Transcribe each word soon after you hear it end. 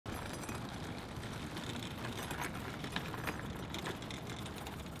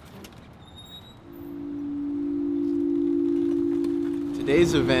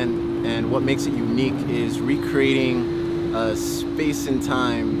Today's event, and what makes it unique, is recreating a space and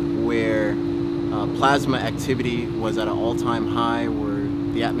time where plasma activity was at an all-time high, where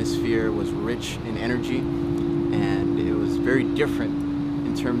the atmosphere was rich in energy, and it was very different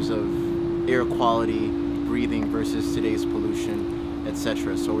in terms of air quality, breathing versus today's pollution,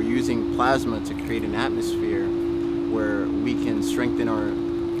 etc. So we're using plasma to create an atmosphere where we can strengthen our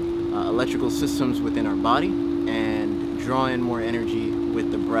electrical systems within our body and draw in more energy with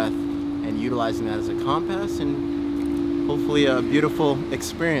the breath, and utilizing that as a compass, and hopefully a beautiful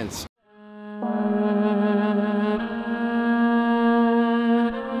experience.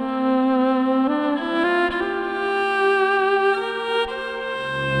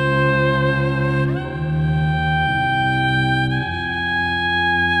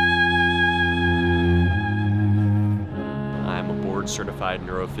 Certified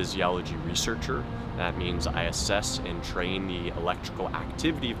neurophysiology researcher. That means I assess and train the electrical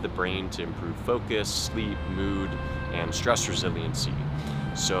activity of the brain to improve focus, sleep, mood, and stress resiliency.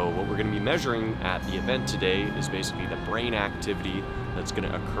 So what we're going to be measuring at the event today is basically the brain activity that's going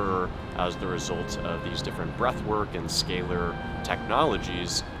to occur as the result of these different breathwork and scalar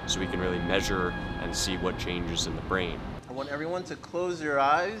technologies, so we can really measure and see what changes in the brain. I want everyone to close their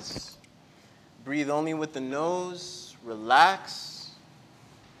eyes, breathe only with the nose, relax.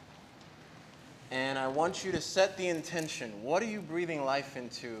 And I want you to set the intention. What are you breathing life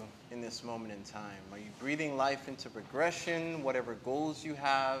into in this moment in time? Are you breathing life into progression, whatever goals you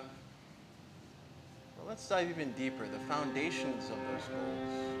have? Well, let's dive even deeper, the foundations of those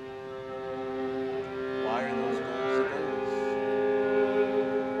goals. Why are those goals the goals?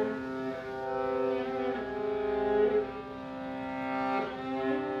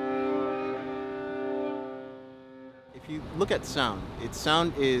 If you look at sound,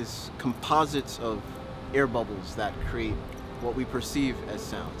 sound is composites of air bubbles that create what we perceive as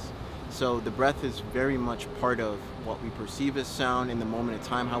sounds. So the breath is very much part of what we perceive as sound in the moment of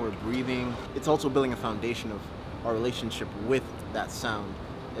time, how we're breathing. It's also building a foundation of our relationship with that sound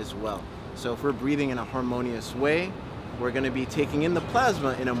as well. So if we're breathing in a harmonious way, we're going to be taking in the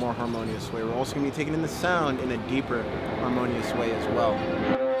plasma in a more harmonious way. We're also going to be taking in the sound in a deeper, harmonious way as well.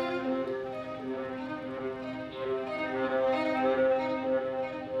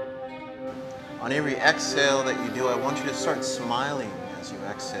 On every exhale that you do, I want you to start smiling as you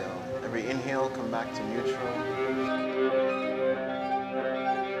exhale. Every inhale, come back to neutral.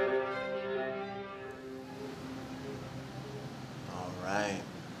 All right.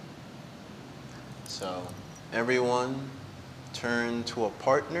 So, everyone turn to a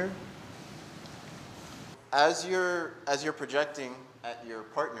partner. As you're projecting at your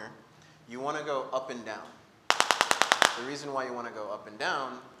partner, you want to go up and down. The reason why you want to go up and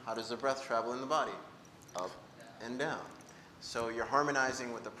down, how does the breath travel in the body? Up and down. So you're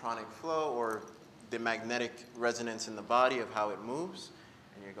harmonizing with the pranic flow, or the magnetic resonance in the body of how it moves,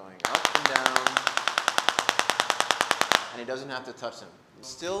 and you're going up and down, and it doesn't have to touch them.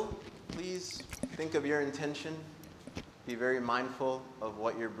 Still, please think of your intention. Be very mindful of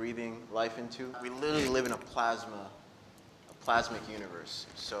what you're breathing life into. We literally live in a plasmic universe.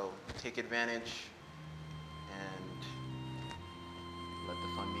 So take advantage and let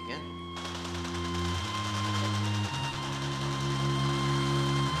the fun begin.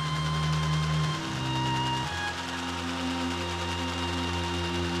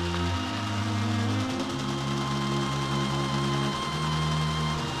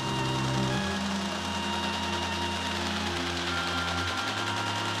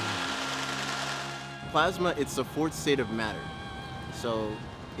 Plasma, it's the fourth state of matter. So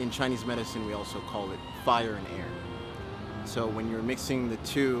in Chinese medicine, we also call it fire and air. So when you're mixing the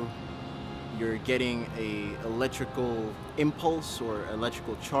two, you're getting a electrical impulse or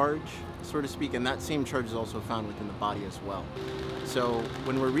electrical charge, so to speak, and that same charge is also found within the body as well. So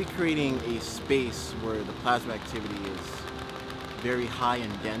when we're recreating a space where the plasma activity is very high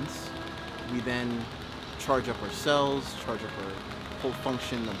and dense, we then charge up our cells, charge up our whole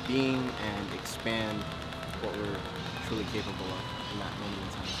function of being, and expand what we're truly capable of in that moment in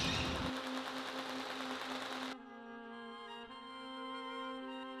time.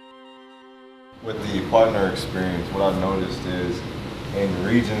 With the partner experience, what I've noticed is in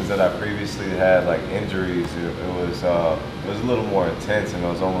regions that I previously had like injuries, it was a little more intense, and it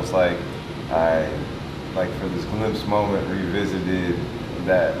was almost like I, for this glimpse moment, revisited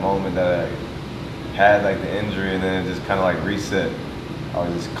that moment that I had like the injury, and then it just kind of like reset. I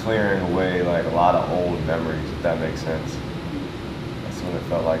was just clearing away like a lot of old memories, if that makes sense. That's what it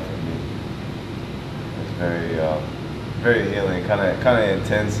felt like for me. It was very healing, kind of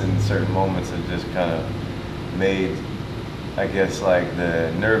intense in certain moments. It just kind of made I guess like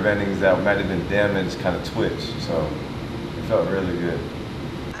the nerve endings that might have been damaged kind of twitch. So it felt really good.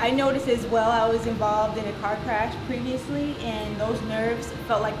 I noticed as well, I was involved in a car crash previously, and those nerves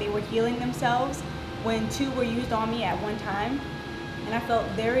felt like they were healing themselves when two were used on me at one time. And I felt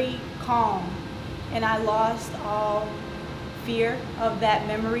very calm, and I lost all fear of that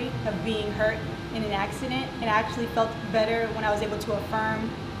memory of being hurt in an accident, and I actually felt better when I was able to affirm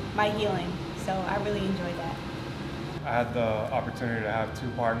my healing. So I really enjoyed that. I had the opportunity to have two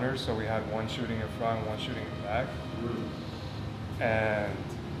partners, so we had one shooting in front and one shooting in back. And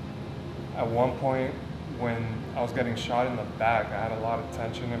at one point, when I was getting shot in the back, I had a lot of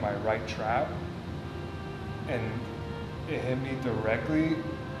tension in my right trap, and it hit me directly,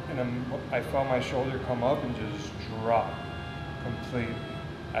 and I felt my shoulder come up and just drop completely,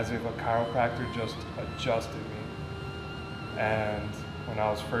 as if a chiropractor just adjusted me. And when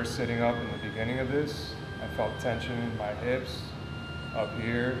I was first sitting up in the beginning of this, I felt tension in my hips, up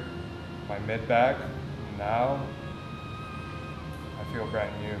here, my mid-back. Now, I feel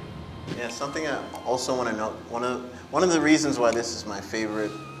brand new. Yeah, something I also want to note, one of the reasons why this is my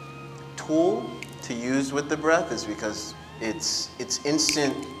favorite tool to use with the breath is because it's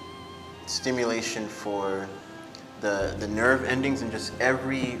instant stimulation for the nerve endings and just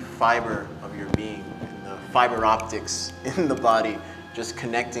every fiber of your being, and the fiber optics in the body, just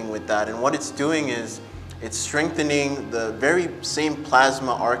connecting with that. And what it's doing is it's strengthening the very same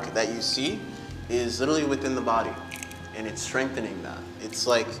plasma arc that you see is literally within the body, and it's strengthening that. It's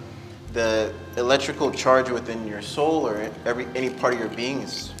like the electrical charge within your soul or any part of your being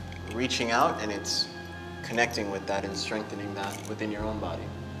is reaching out, and it's connecting with that and strengthening that within your own body.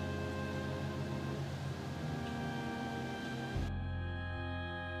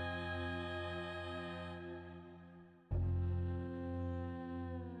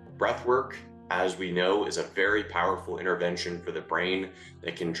 Breathwork, as we know, is a very powerful intervention for the brain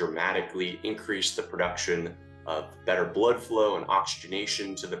that can dramatically increase the production of better blood flow and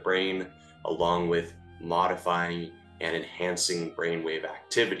oxygenation to the brain, along with modifying and enhancing brainwave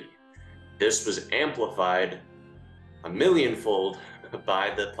activity. This was amplified a millionfold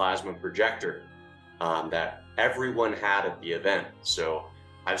by the plasma projector that everyone had at the event. So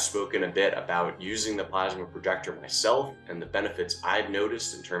I've spoken a bit about using the plasma projector myself and the benefits I've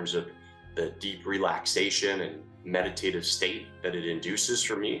noticed in terms of the deep relaxation and meditative state that it induces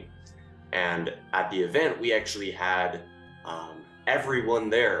for me. And at the event, we actually had everyone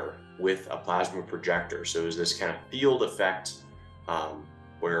there with a plasma projector. So it was this kind of field effect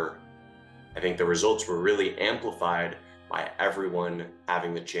where I think the results were really amplified by everyone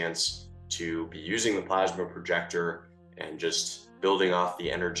having the chance to be using the plasma projector and just building off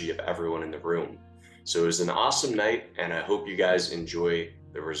the energy of everyone in the room. So it was an awesome night, and I hope you guys enjoy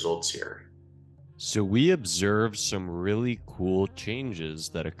the results here. So we observed some really cool changes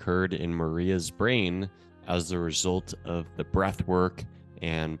that occurred in Maria's brain as a result of the breath work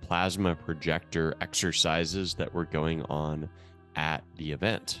and plasma projector exercises that were going on at the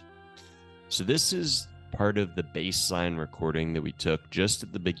event. So this is part of the baseline recording that we took just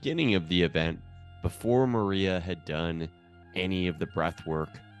at the beginning of the event before Maria had done any of the breath work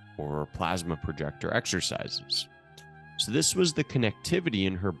or plasma projector exercises. So this was the connectivity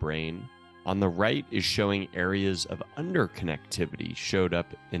in her brain. On the right is showing areas of underconnectivity showed up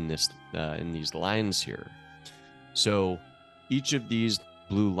in these lines here. So each of these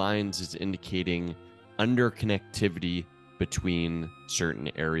blue lines is indicating underconnectivity between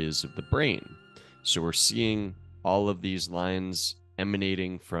certain areas of the brain. So we're seeing all of these lines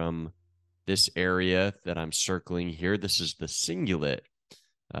emanating from this area that I'm circling here. This is the cingulate.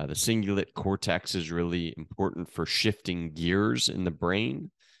 The cingulate cortex is really important for shifting gears in the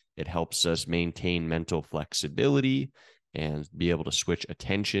brain. It helps us maintain mental flexibility and be able to switch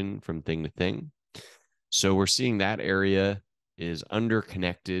attention from thing to thing. So we're seeing that area is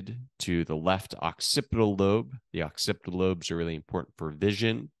underconnected to the left occipital lobe. The occipital lobes are really important for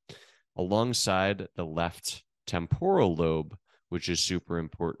vision, alongside the left temporal lobe, which is super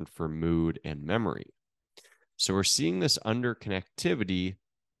important for mood and memory. So we're seeing this underconnectivity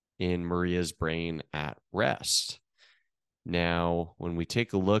in Maria's brain at rest. Now, when we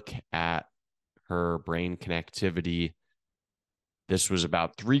take a look at her brain connectivity, this was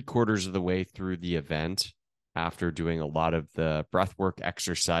about 3/4 of the way through the event after doing a lot of the breathwork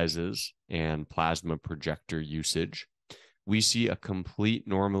exercises and plasma projector usage. We see a complete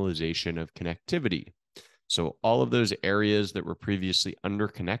normalization of connectivity. So all of those areas that were previously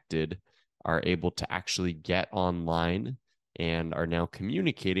underconnected are able to actually get online and are now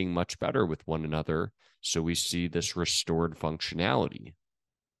communicating much better with one another. So we see this restored functionality.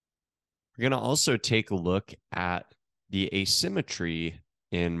 We're going to also take a look at the asymmetry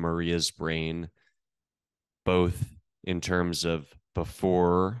in Maria's brain, both in terms of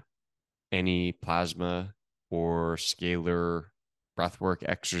before any plasma or scalar breathwork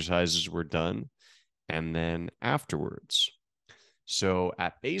exercises were done, and then afterwards. So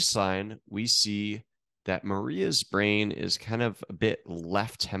at baseline, we see that Maria's brain is kind of a bit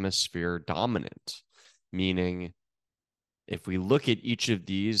left hemisphere dominant, meaning if we look at each of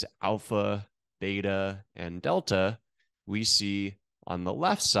these alpha, beta, and delta, we see on the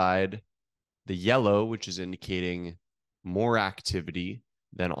left side the yellow, which is indicating more activity,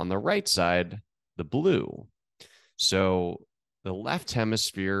 than on the right side, the blue. So the left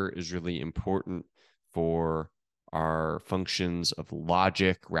hemisphere is really important for our functions of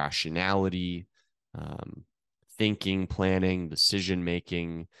logic, rationality, thinking, planning, decision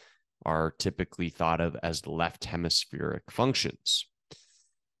making are typically thought of as the left hemispheric functions.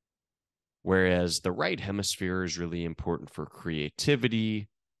 Whereas the right hemisphere is really important for creativity,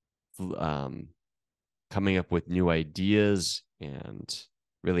 coming up with new ideas, and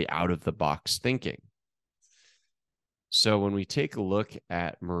really out of the box thinking. So when we take a look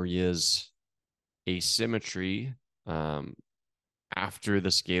at Maria's asymmetry after the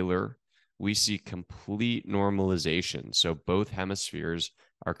scalar, we see complete normalization. So both hemispheres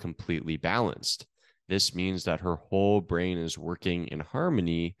are completely balanced. This means that her whole brain is working in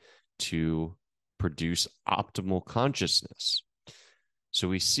harmony to produce optimal consciousness. So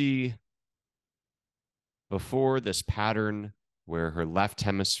we see before this pattern where her left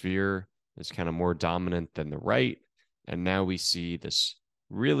hemisphere is kind of more dominant than the right. And now we see this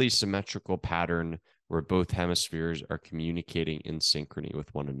really symmetrical pattern where both hemispheres are communicating in synchrony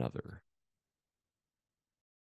with one another.